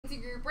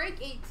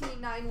break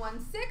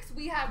 18916.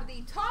 We have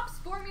the Topps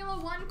Formula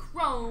 1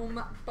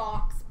 Chrome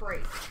box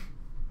break.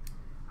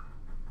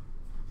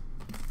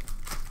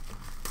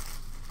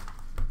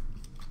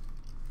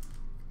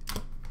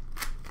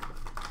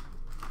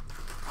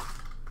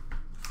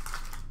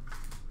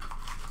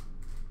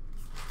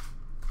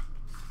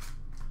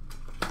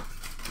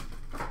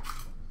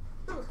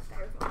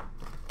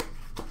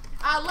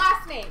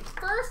 Last name.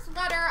 First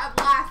letter of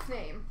last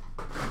name.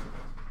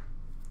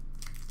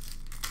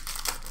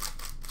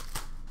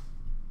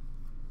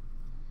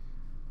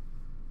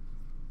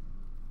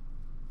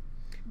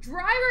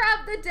 Driver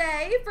of the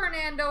day,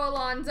 Fernando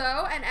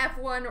Alonso, an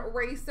F1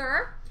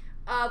 racer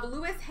of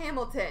Lewis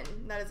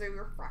Hamilton. That is a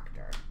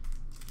refractor.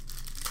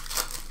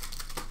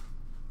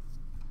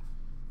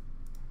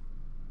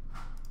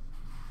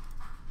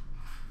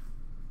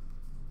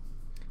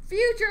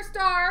 Future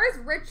Stars,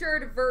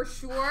 Richard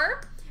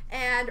Verschoor,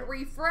 and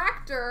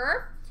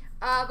refractor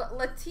of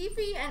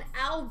Latifi and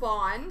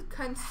Albon,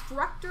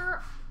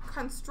 Constructor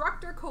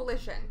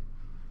Collision.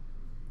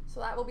 So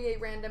that will be a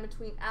random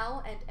between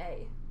L and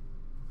A.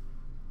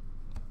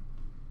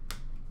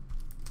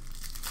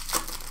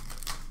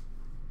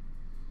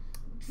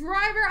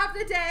 Driver of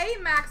the day,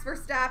 Max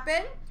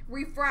Verstappen.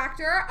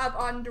 Refractor of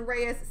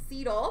Andreas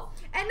Seidel.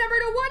 And number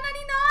to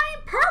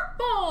 199,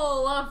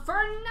 purple of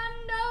Fernando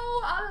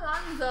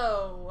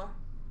Alonso.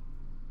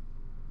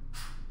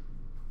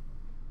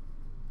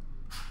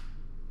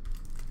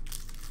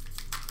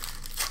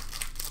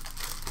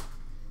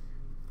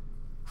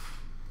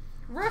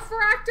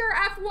 Refractor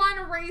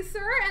F1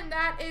 racer, and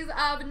that is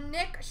of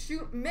Mick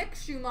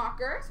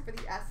Schumacher, so for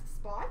the S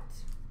spot.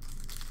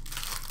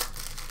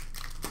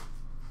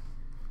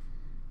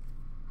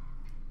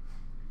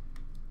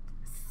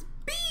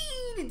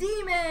 Speed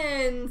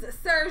Demons,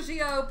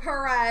 Sergio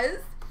Perez.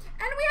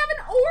 And we have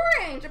an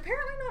orange,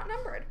 apparently not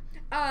numbered,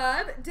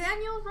 of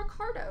Daniel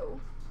Ricciardo.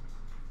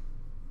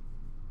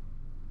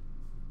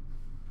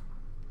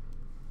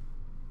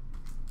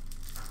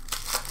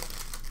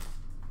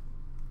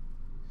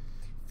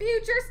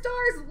 Future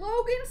Stars,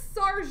 Logan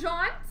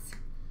Sargent.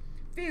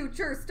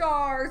 Future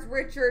Stars,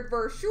 Richard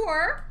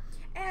Verschoor.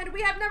 And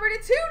we have number to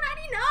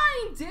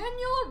 299,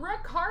 Daniel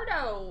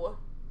Ricciardo.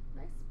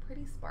 Nice,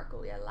 pretty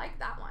sparkly. I like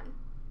that one.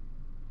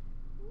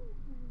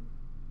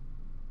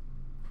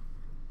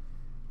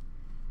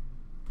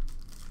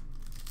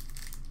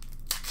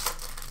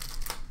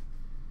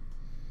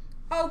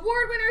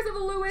 Award winners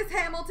of Lewis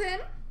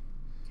Hamilton.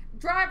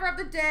 Driver of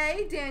the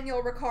day,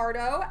 Daniel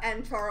Ricciardo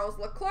and Charles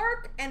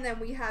Leclerc. And then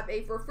we have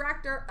a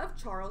refractor of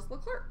Charles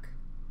Leclerc.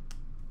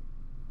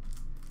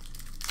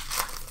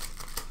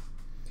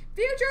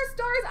 Future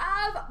Stars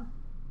of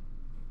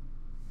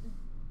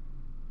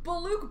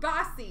Baluk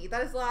Bassi.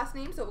 That is the last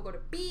name, so we'll go to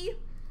B.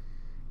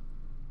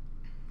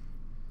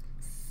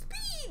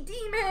 Speed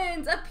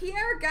Demons of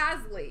Pierre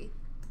Gasly.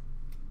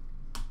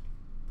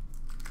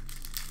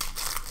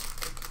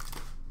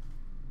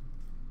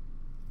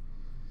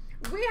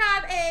 We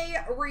have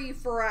a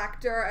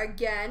refractor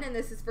again, and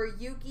this is for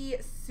Yuki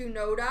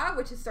Tsunoda,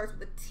 which starts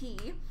with a T.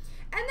 And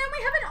then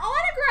we have an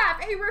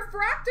autograph, a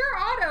refractor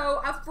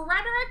auto of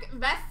Frederick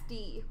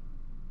Vesti.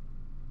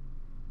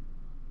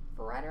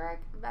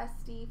 Frederick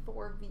Vesti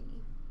for V.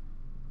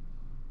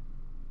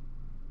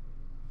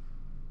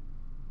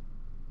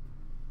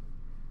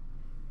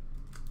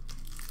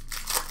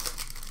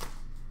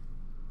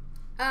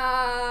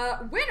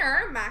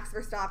 Winner, Max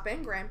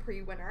Verstappen, Grand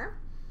Prix winner.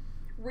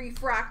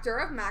 Refractor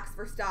of Max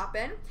Verstappen.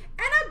 And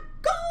a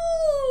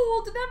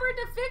gold number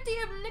to 50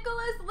 of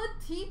Nicholas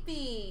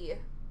Latifi.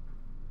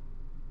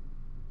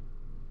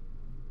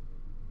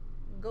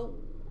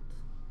 Gold.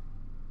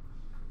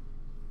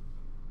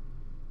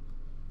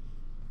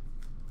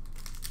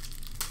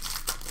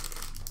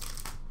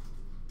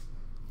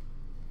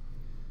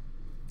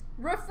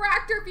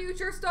 Refractor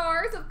Future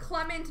Stars of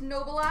Clement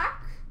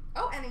Novalak.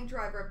 Oh, and a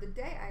driver of the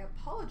day, I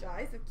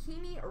apologize, of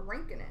Kimi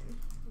Räikkönen.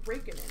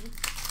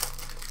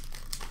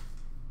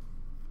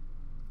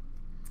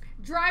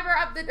 Driver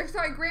of the,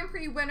 Grand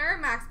Prix winner,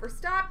 Max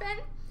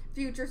Verstappen.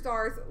 Future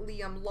Stars,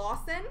 Liam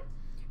Lawson.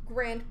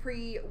 Grand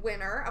Prix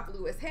winner of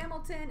Lewis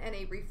Hamilton. And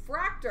a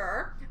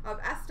refractor of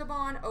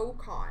Esteban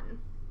Ocon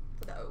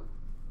for the O.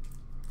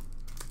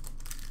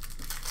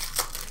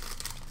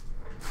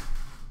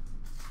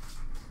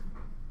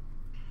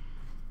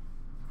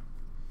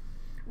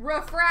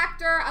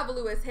 Refractor of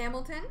Lewis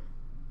Hamilton.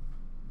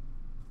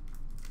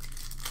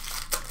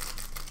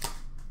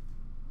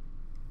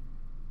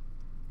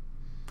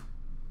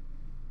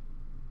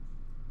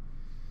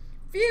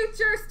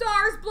 Future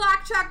Stars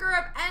black checker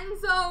of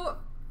Enzo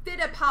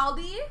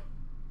Fittipaldi.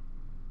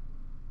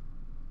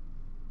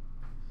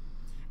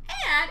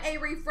 And a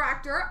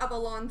refractor of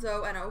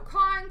Alonso and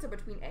Ocon, so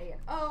between A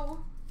and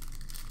O.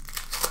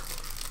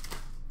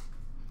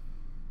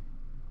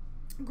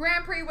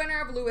 Grand Prix winner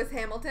of Lewis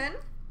Hamilton.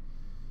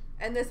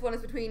 And this one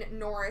is between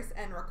Norris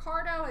and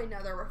Ricciardo,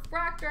 another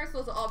refractor. So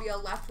those will all be a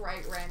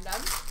left-right random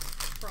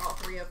for all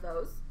three of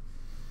those.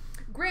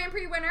 Grand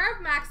Prix winner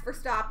of Max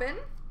Verstappen.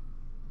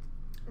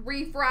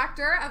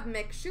 Refractor of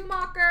Mick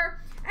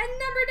Schumacher. And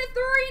number to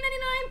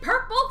 399,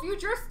 Purple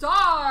Future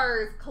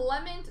Stars,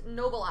 Clement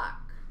Novalak.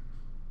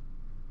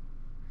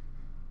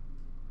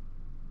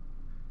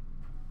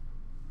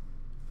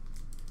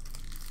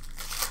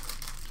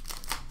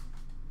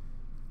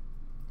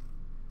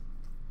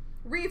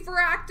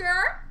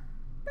 Refractor,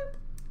 boop,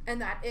 and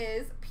that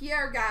is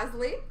Pierre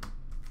Gasly.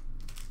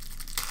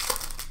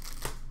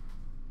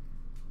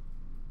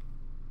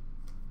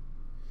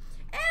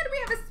 And we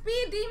have a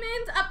Speed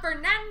Demons of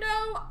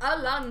Fernando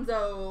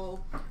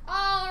Alonso.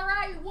 All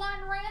right,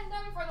 one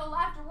random for the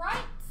left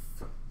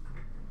rights.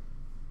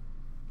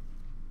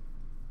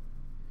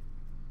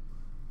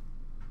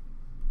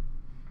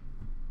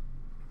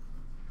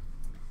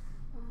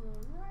 All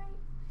right.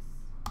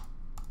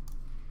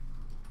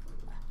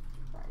 Left,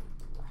 right,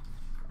 left,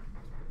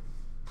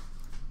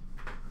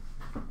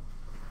 right.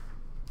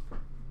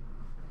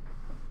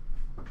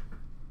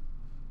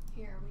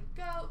 Here we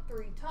go.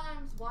 3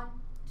 times. 1,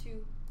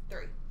 2,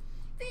 3.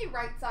 The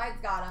right side's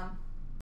got them.